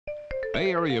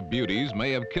Bay Area beauties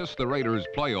may have kissed the Raiders'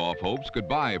 playoff hopes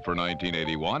goodbye for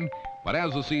 1981, but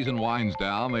as the season winds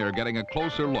down, they are getting a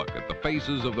closer look at the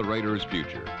faces of the Raiders'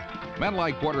 future. Men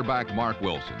like quarterback Mark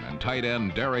Wilson and tight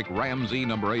end Derek Ramsey,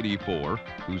 number 84,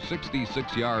 whose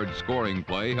 66-yard scoring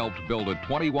play helped build a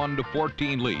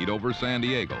 21-14 lead over San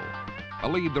Diego, a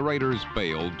lead the Raiders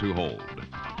failed to hold.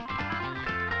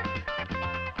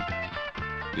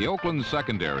 The Oakland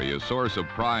secondary, a source of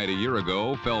pride a year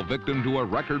ago, fell victim to a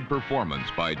record performance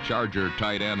by Charger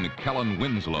tight end Kellen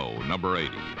Winslow, number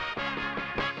 80.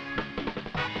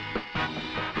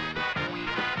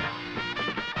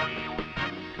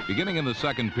 Beginning in the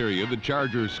second period, the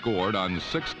Chargers scored on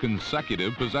 6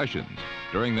 consecutive possessions.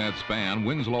 During that span,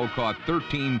 Winslow caught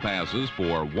 13 passes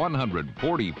for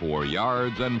 144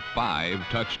 yards and 5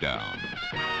 touchdowns.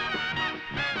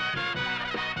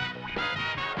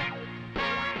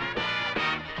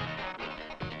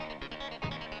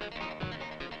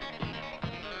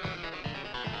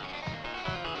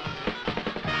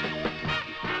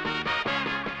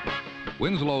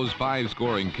 Winslow's 5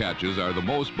 scoring catches are the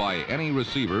most by any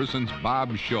receiver since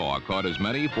Bob Shaw caught as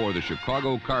many for the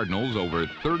Chicago Cardinals over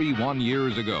 31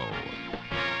 years ago.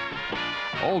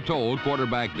 All told,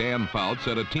 quarterback Dan Fouts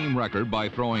set a team record by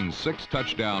throwing 6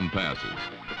 touchdown passes,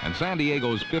 and San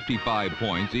Diego's 55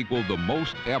 points equaled the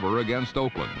most ever against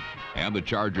Oakland, and the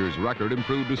Chargers' record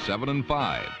improved to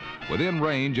 7-5, within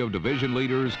range of division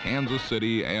leaders Kansas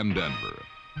City and Denver.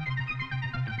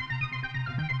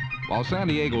 While San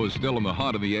Diego is still in the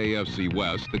hunt of the AFC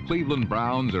West, the Cleveland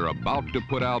Browns are about to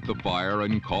put out the fire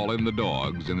and call in the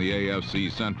dogs in the AFC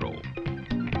Central.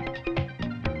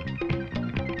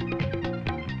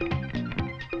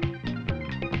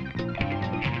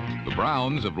 The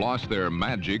Browns have lost their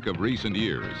magic of recent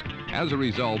years. As a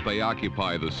result, they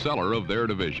occupy the cellar of their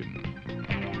division.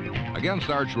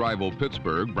 Against arch-rival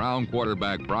Pittsburgh, Brown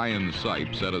quarterback Brian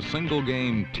Sipe set a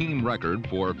single-game team record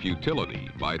for futility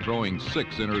by throwing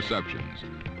 6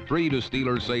 interceptions, 3 to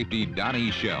Steelers safety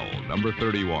Donnie Shell, number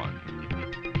 31.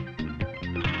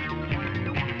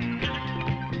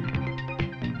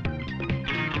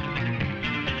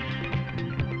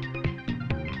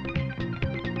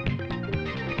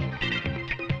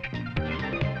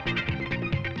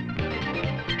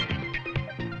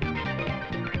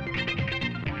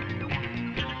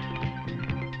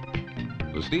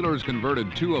 The Steelers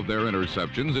converted 2 of their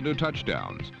interceptions into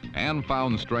touchdowns and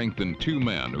found strength in 2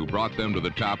 men who brought them to the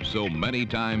top so many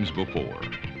times before.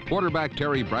 Quarterback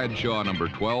Terry Bradshaw, number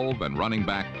 12, and running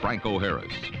back Franco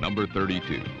Harris, number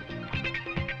 32.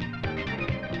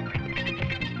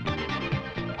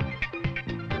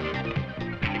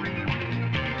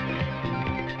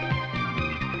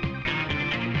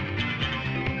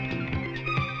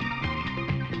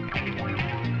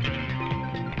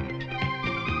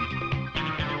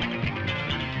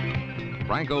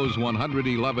 Franco's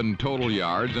 111 total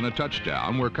yards and a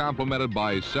touchdown were complemented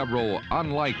by several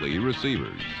unlikely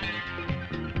receivers.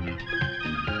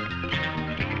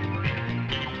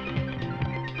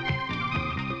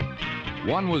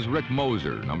 One was Rick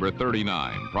Moser, number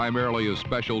 39, primarily a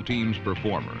special teams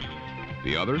performer.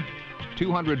 The other,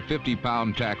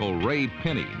 250-pound tackle Ray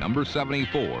Pinney, number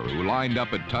 74, who lined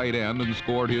up at tight end and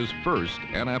scored his first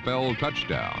NFL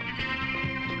touchdown.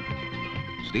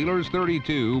 Steelers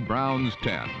 32, Browns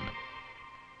 10.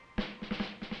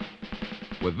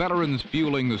 With veterans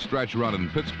fueling the stretch run in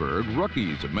Pittsburgh,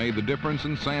 rookies have made the difference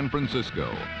in San Francisco.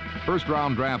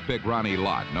 First-round draft pick Ronnie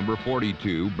Lott, number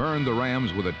 42, burned the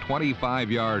Rams with a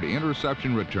 25-yard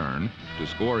interception return to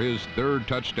score his 3rd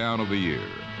touchdown of the year.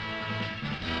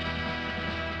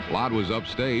 Lott was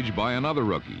upstaged by another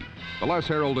rookie, the less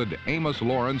heralded Amos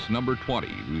Lawrence, number 20,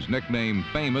 whose nickname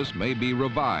Famous may be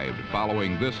revived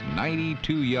following this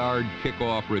 92-yard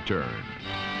kickoff return.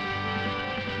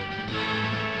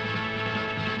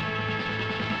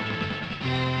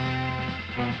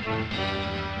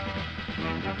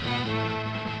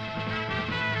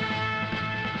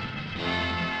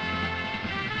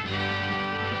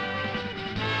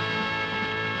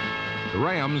 The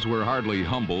Rams were hardly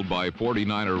humbled by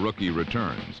 49er rookie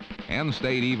returns and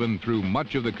stayed even through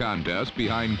much of the contest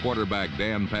behind quarterback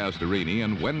Dan Pastorini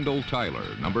and Wendell Tyler,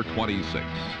 number 26.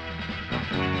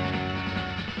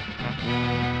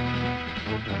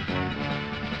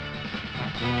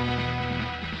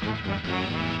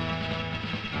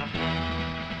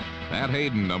 Matt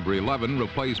Hayden, number 11,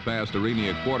 replaced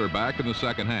Pastorini at quarterback in the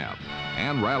second half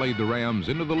and rallied the Rams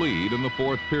into the lead in the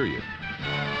 4th period.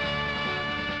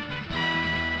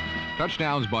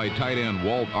 Touchdowns by tight end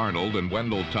Walt Arnold and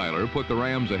Wendell Tyler put the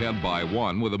Rams ahead by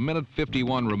 1 with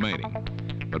 1:51 remaining.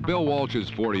 But Bill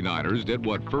Walsh's 49ers did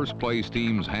what first-place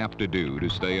teams have to do to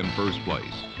stay in first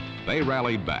place. They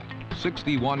rallied back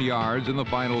 61 yards in the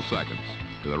final seconds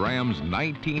to the Rams'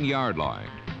 19-yard line,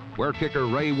 where kicker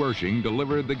Ray Wersching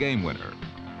delivered the game winner.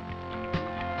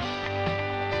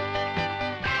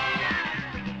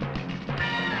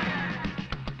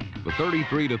 The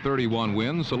 33-31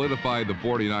 win solidified the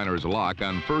 49ers' lock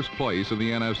on first place in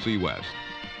the NFC West.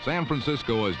 San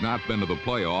Francisco has not been to the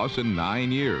playoffs in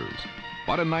 9 years.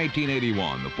 But in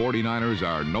 1981, the 49ers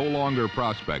are no longer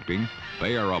prospecting.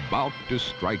 They are about to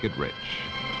strike it rich.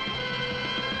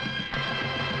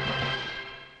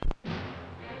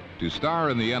 To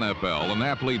star in the NFL, an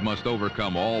athlete must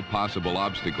overcome all possible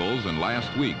obstacles, and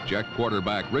last week, Jet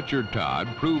quarterback Richard Todd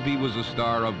proved he was a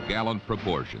star of gallant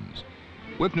proportions.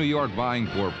 With New York vying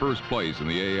for first place in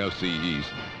the AFC East,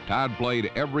 Todd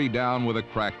played every down with a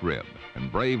cracked rib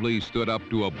and bravely stood up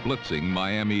to a blitzing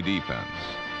Miami defense.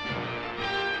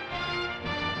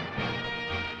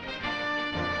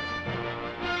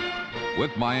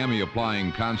 With Miami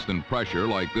applying constant pressure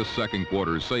like this second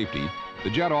quarter's safety, the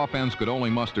Jet offense could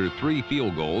only muster 3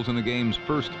 field goals in the game's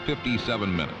first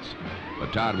 57 minutes.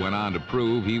 But Todd went on to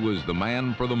prove he was the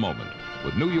man for the moment.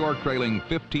 With New York trailing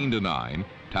 15-9,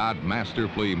 Todd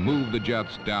masterfully moved the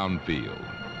Jets downfield.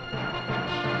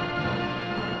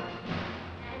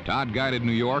 Todd guided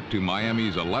New York to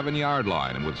Miami's 11-yard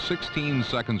line, and with 16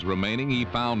 seconds remaining, he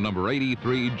found number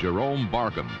 83, Jerome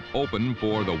Barkham, open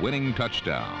for the winning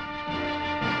touchdown.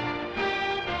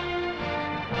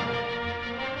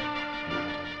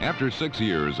 After 6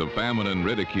 years of famine and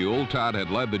ridicule, Todd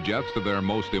had led the Jets to their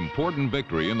most important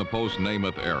victory in the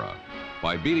post-Namath era.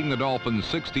 By beating the Dolphins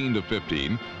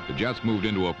 16-15, the Jets moved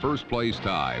into a first-place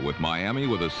tie with Miami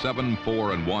with a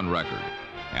 7-4-1 record,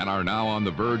 and are now on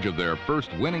the verge of their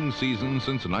first winning season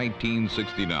since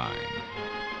 1969.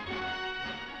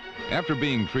 After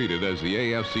being treated as the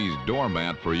AFC's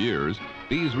doormat for years,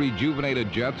 these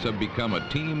rejuvenated Jets have become a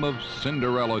team of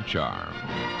Cinderella charm.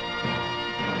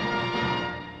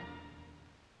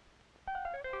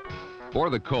 For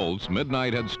the Colts,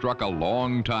 midnight had struck a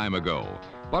long time ago.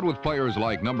 But with players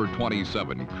like number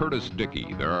 27, Curtis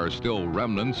Dickey, there are still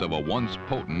remnants of a once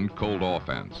potent Colt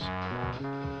offense.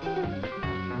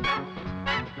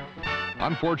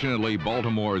 Unfortunately,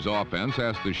 Baltimore's offense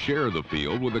has to share the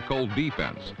field with the Colt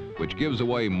defense, which gives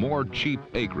away more cheap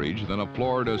acreage than a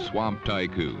Florida swamp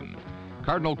tycoon.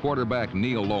 Cardinal quarterback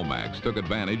Neil Lomax took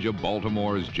advantage of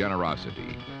Baltimore's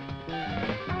generosity.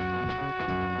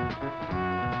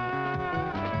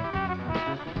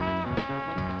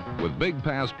 With big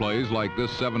pass plays like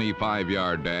this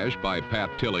 75-yard dash by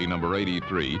Pat Tilley, number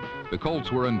 83, the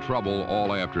Colts were in trouble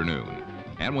all afternoon.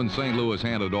 And when St. Louis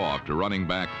handed off to running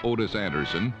back Otis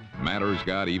Anderson, matters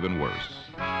got even worse.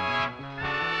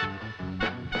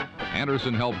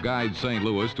 Anderson helped guide St.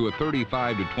 Louis to a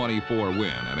 35-24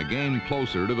 win and a game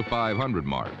closer to the 500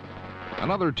 mark.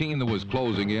 Another team that was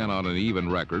closing in on an even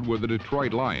record were the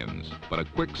Detroit Lions, but a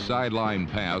quick sideline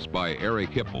pass by Eric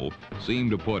Hipple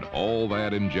seemed to put all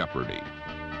that in jeopardy.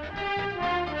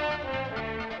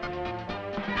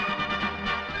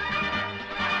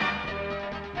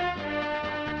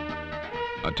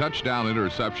 A touchdown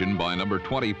interception by number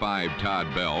 25, Todd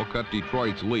Bell, cut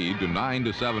Detroit's lead to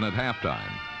 9-7 at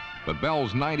halftime. But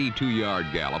Bell's 92-yard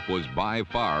gallop was by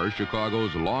far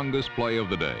Chicago's longest play of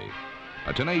the day.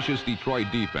 A tenacious Detroit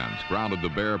defense grounded the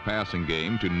Bear passing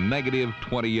game to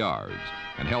 -20 yards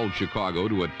and held Chicago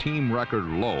to a team record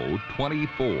low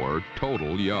 24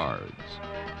 total yards.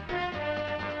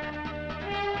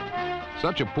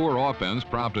 Such a poor offense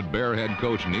prompted Bear head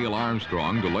coach Neil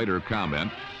Armstrong to later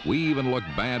comment, "We even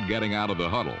looked bad getting out of the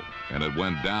huddle," and it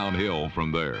went downhill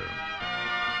from there.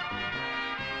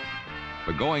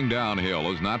 But going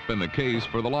downhill has not been the case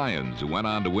for the Lions, who went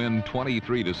on to win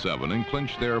 23-7 and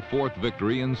clinch their 4th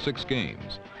victory in 6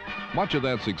 games. Much of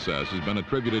that success has been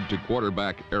attributed to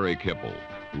quarterback Eric Hipple,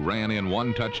 who ran in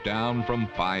 1 touchdown from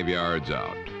 5 yards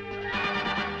out.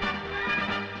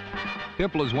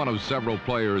 Hipple is one of several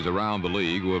players around the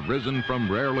league who have risen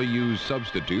from rarely used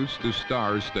substitutes to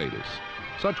star status.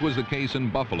 Such was the case in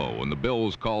Buffalo when the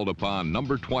Bills called upon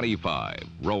number 25,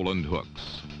 Roland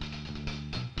Hooks.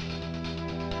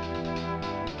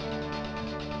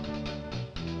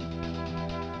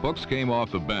 Hooks came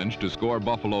off the bench to score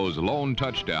Buffalo's lone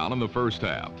touchdown in the first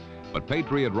half, but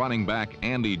Patriot running back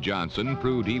Andy Johnson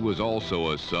proved he was also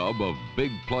a sub of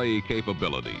big play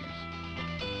capabilities.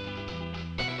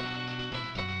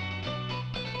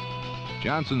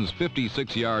 Johnson's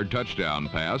 56-yard touchdown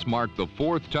pass marked the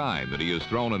 4th time that he has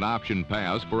thrown an option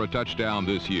pass for a touchdown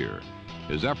this year.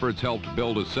 His efforts helped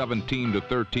build a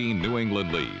 17-13 New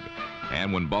England lead.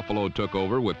 And when Buffalo took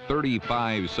over with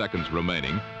 35 seconds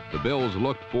remaining, the Bills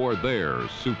looked for their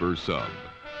super sub.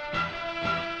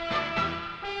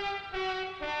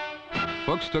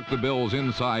 Hooks took the Bills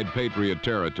inside Patriot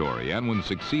territory, and when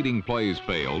succeeding plays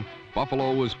failed,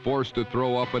 Buffalo was forced to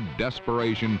throw up a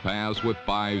desperation pass with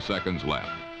 5 seconds left.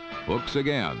 Hooks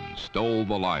again stole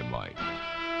the limelight.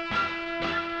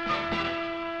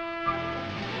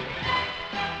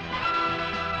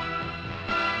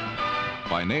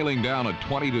 By nailing down a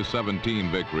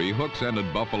 20-17 victory, Hooks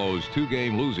ended Buffalo's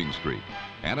 2-game losing streak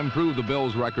and improved the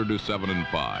Bills' record to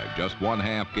 7-5, just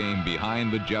 1/2 game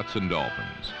behind the Jets and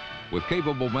Dolphins. With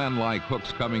capable men like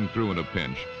Hooks coming through in a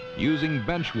pinch, using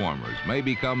bench warmers may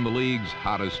become the league's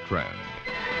hottest trend.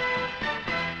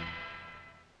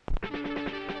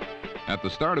 At the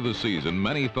start of the season,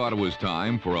 many thought it was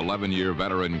time for 11-year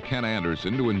veteran Ken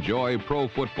Anderson to enjoy pro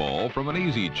football from an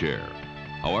easy chair.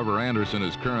 However, Anderson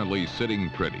is currently sitting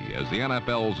pretty as the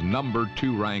NFL's number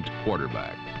 2 ranked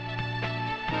quarterback.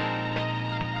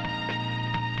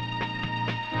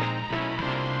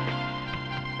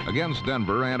 Against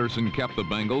Denver, Anderson kept the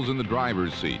Bengals in the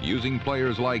driver's seat, using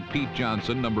players like Pete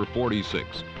Johnson, number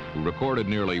 46, who recorded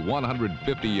nearly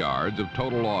 150 yards of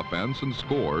total offense and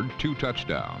scored 2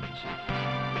 touchdowns.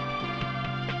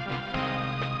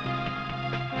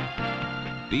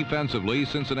 Defensively,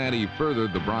 Cincinnati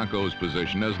furthered the Broncos'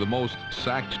 position as the most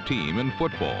sacked team in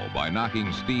football by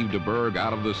knocking Steve DeBerg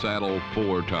out of the saddle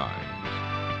 4 times.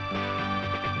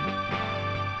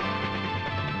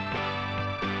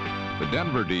 The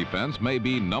Denver defense may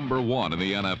be number 1 in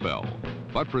the NFL,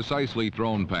 but precisely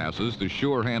thrown passes to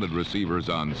sure-handed receivers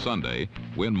on Sunday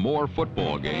win more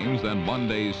football games than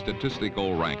Monday's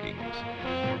statistical rankings.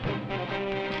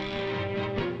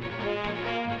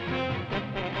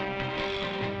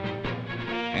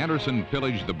 Anderson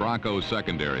pillaged the Broncos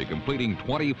secondary, completing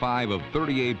 25 of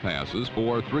 38 passes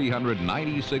for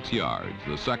 396 yards,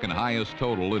 the second highest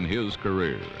total in his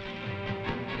career.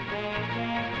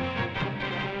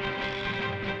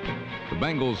 The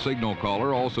Bengals signal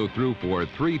caller also threw for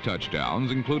 3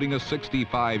 touchdowns, including a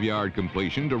 65-yard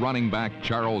completion to running back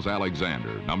Charles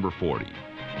Alexander, number 40.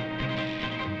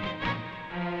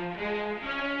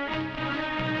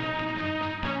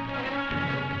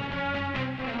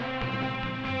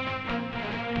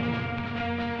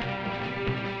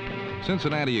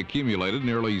 Cincinnati accumulated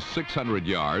nearly 600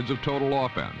 yards of total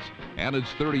offense, and its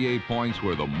 38 points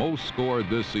were the most scored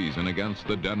this season against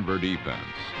the Denver defense.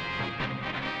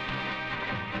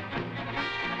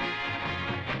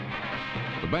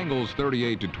 The Bengals'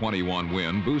 38-21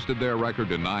 win boosted their record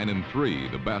to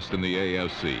 9-3, the best in the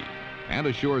AFC, and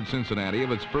assured Cincinnati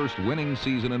of its first winning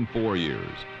season in 4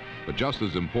 years. But just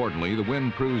as importantly, the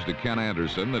win proves to Ken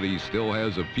Anderson that he still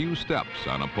has a few steps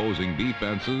on opposing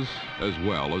defenses as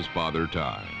well as Father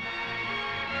Time.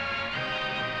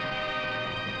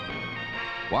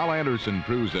 While Anderson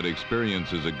proves that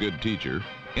experience is a good teacher,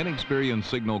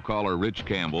 inexperienced signal caller Rich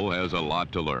Campbell has a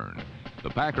lot to learn. The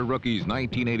Packer rookie's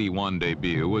 1981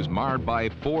 debut was marred by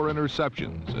 4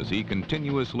 interceptions as he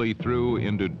continuously threw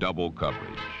into double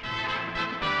coverage.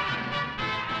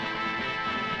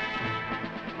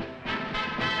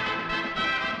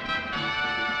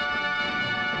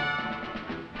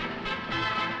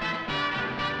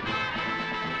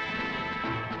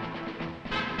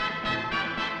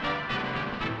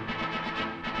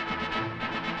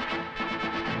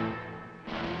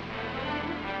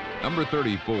 Number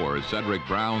 34, Cedric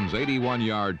Brown's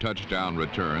 81-yard touchdown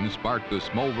return sparked the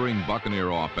smoldering Buccaneer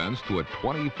offense to a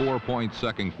 24-point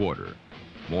second quarter,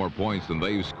 more points than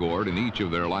they've scored in each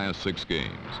of their last 6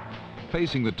 games.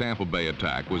 Facing the Tampa Bay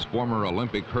attack was former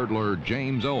Olympic hurdler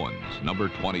James Owens, number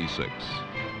 26.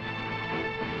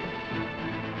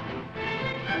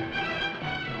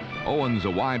 Owens,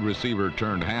 a wide receiver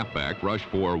turned halfback, rushed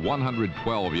for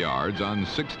 112 yards on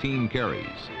 16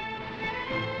 carries.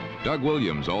 Doug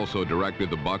Williams also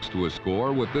directed the Bucs to a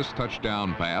score with this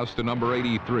touchdown pass to number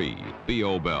 83,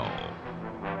 Theo Bell.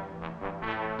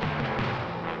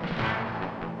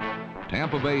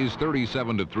 Tampa Bay's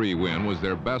 37-3 win was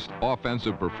their best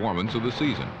offensive performance of the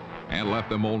season and left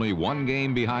them only 1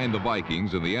 game behind the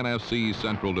Vikings in the NFC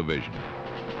Central Division.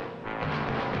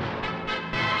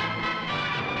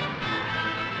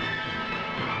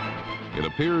 It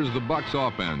appears the Bucs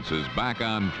offense is back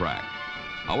on track.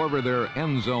 However, their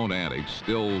end zone antics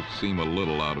still seem a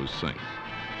little out of sync.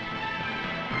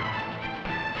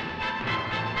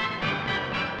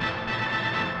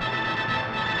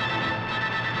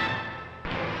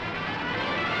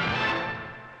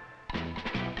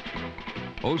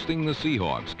 Hosting the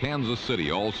Seahawks, Kansas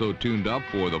City also tuned up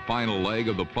for the final leg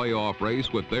of the playoff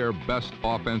race with their best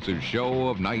offensive show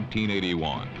of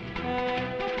 1981.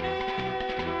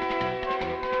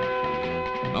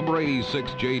 Number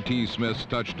 86, J.T. Smith's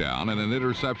touchdown and an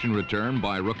interception return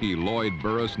by rookie Lloyd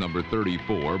Burris, number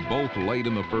 34, both late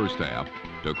in the first half,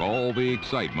 took all the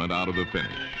excitement out of the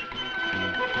finish.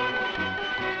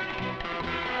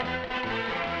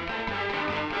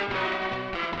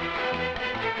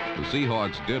 The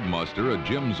Seahawks did muster a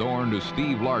Jim Zorn to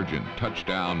Steve Largent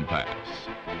touchdown pass.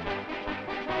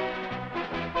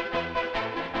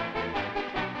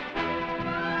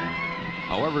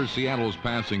 However, Seattle's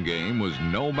passing game was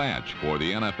no match for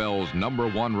the NFL's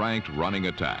 #1 ranked running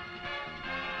attack.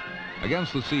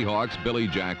 Against the Seahawks, Billy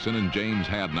Jackson and James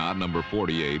Hadnot, number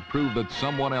 48, proved that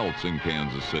someone else in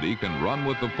Kansas City can run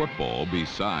with the football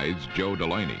besides Joe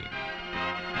Delaney.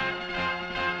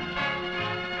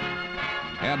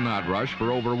 Hadnot rushed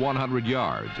for over 100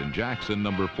 yards, and Jackson,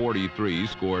 number 43,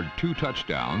 scored 2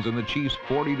 touchdowns in the Chiefs'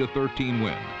 40-13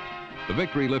 win. The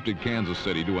victory lifted Kansas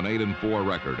City to an 8-4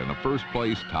 record and a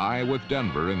first-place tie with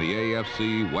Denver in the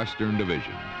AFC Western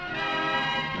Division.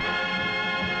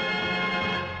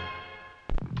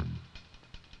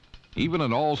 Even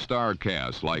an all-star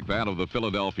cast like that of the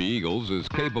Philadelphia Eagles is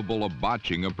capable of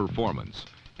botching a performance.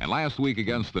 And last week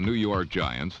against the New York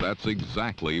Giants, that's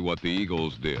exactly what the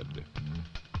Eagles did.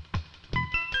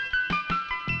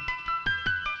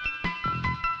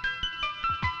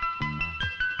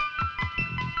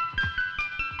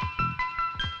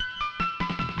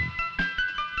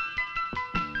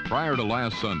 Prior to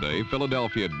last Sunday,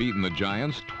 Philadelphia had beaten the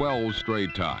Giants 12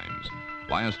 straight times.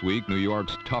 Last week, New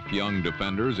York's tough young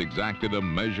defenders exacted a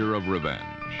measure of revenge.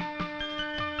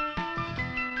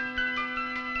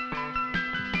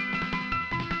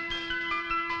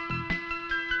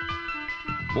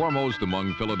 Foremost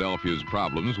among Philadelphia's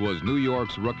problems was New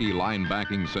York's rookie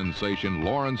linebacking sensation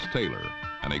Lawrence Taylor,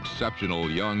 an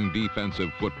exceptional young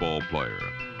defensive football player.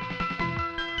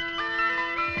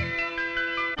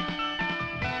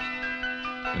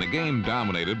 In a game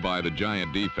dominated by the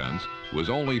Giant defense, it was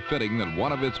only fitting that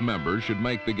one of its members should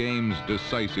make the game's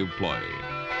decisive play.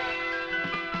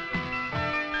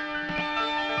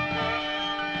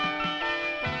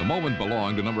 The moment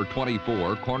belonged to number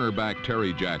 24, cornerback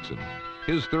Terry Jackson.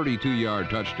 His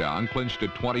 32-yard touchdown clinched a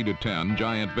 20-10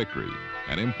 Giant victory,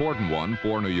 an important one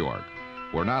for New York,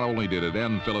 where not only did it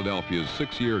end Philadelphia's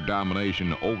 6-year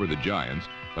domination over the Giants,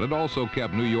 but it also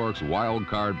kept New York's wild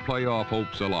card playoff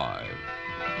hopes alive.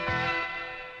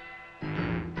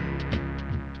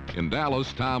 In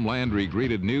Dallas, Tom Landry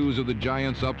greeted news of the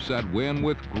Giants' upset win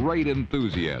with great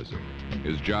enthusiasm.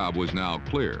 His job was now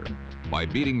clear. By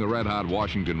beating the red-hot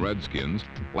Washington Redskins,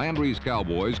 Landry's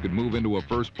Cowboys could move into a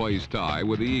first-place tie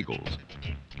with the Eagles.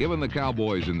 Given the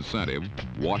Cowboys' incentive,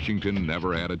 Washington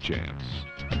never had a chance.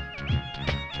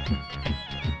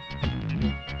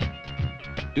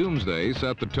 Doomsday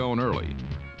set the tone early.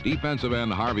 Defensive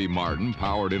end Harvey Martin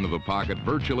powered into the pocket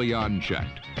virtually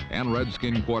unchecked, and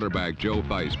Redskin quarterback Joe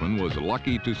Theismann was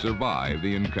lucky to survive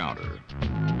the encounter.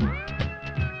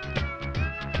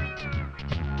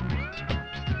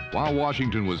 While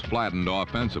Washington was flattened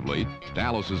offensively,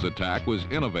 Dallas's attack was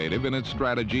innovative in its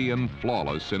strategy and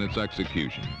flawless in its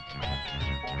execution.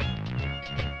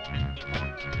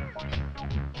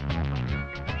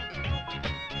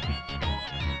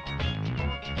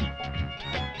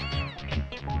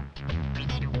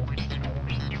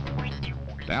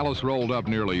 Dallas rolled up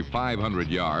nearly 500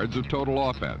 yards of total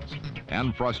offense,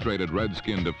 and frustrated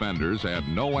Redskin defenders had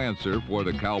no answer for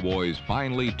the Cowboys'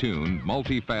 finely tuned,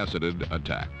 multifaceted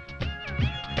attack.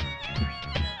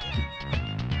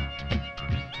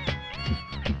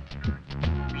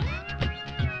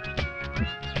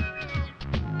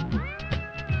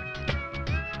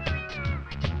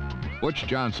 Butch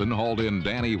Johnson hauled in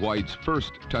Danny White's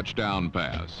first touchdown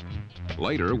pass.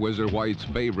 Later, Whizzer White's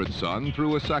favorite son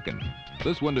threw a second.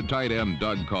 This one to tight end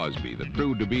Doug Cosby that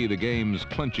proved to be the game's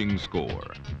clinching score.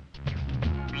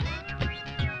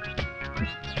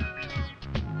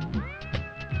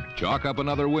 Chalk up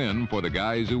another win for the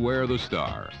guys who wear the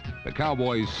star. The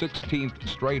Cowboys' 16th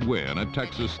straight win at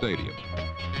Texas Stadium.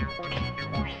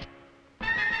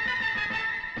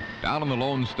 Down in the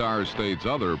Lone Star State's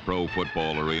other pro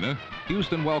football arena,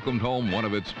 Houston welcomed home one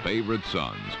of its favorite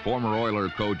sons, former Oiler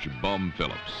coach Bum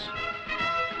Phillips.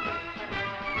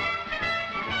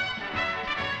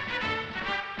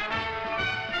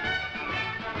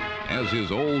 As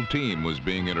his old team was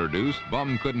being introduced,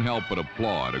 Bum couldn't help but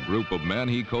applaud a group of men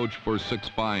he coached for 6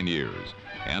 fine years,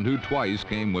 and who twice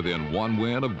came within 1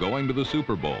 win of going to the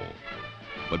Super Bowl.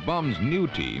 But Bum's new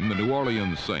team, the New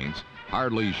Orleans Saints,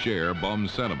 hardly share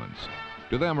Bum's sentiments.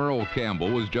 To them, Earl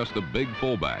Campbell was just a big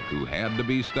fullback who had to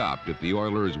be stopped if the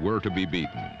Oilers were to be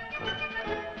beaten.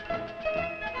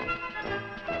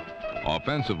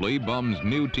 Offensively, Bum's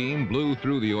new team blew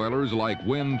through the Oilers like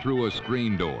wind through a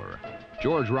screen door.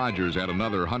 George Rogers had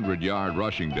another 100-yard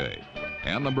rushing day.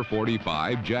 And number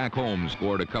 45, Jack Holmes,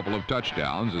 scored a couple of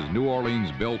touchdowns as New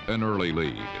Orleans built an early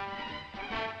lead.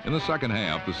 In the second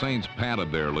half, the Saints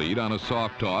padded their lead on a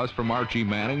soft toss from Archie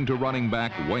Manning to running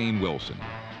back Wayne Wilson.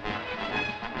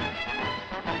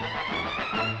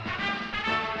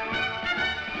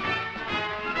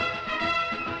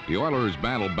 The Oilers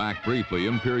battled back briefly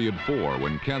in period 4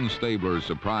 when Ken Stabler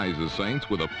surprised the Saints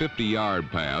with a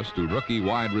 50-yard pass to rookie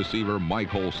wide receiver Mike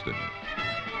Holston.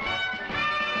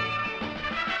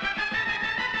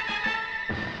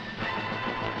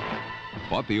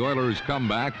 But the Oilers'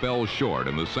 comeback fell short,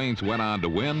 and the Saints went on to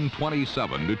win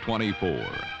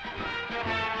 27-24.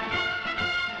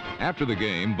 After the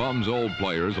game, Bum's old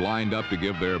players lined up to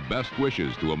give their best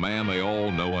wishes to a man they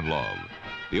all know and love.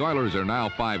 The Oilers are now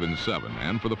 5-7,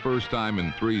 and for the first time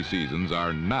in 3 seasons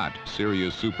are not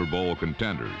serious Super Bowl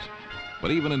contenders.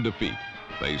 But even in defeat,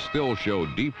 they still show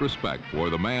deep respect for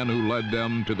the man who led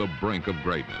them to the brink of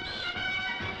greatness.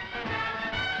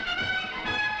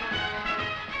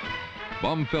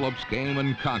 Bum Phillips came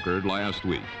and conquered last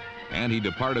week, and he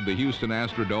departed the Houston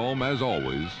Astrodome, as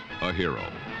always, a hero.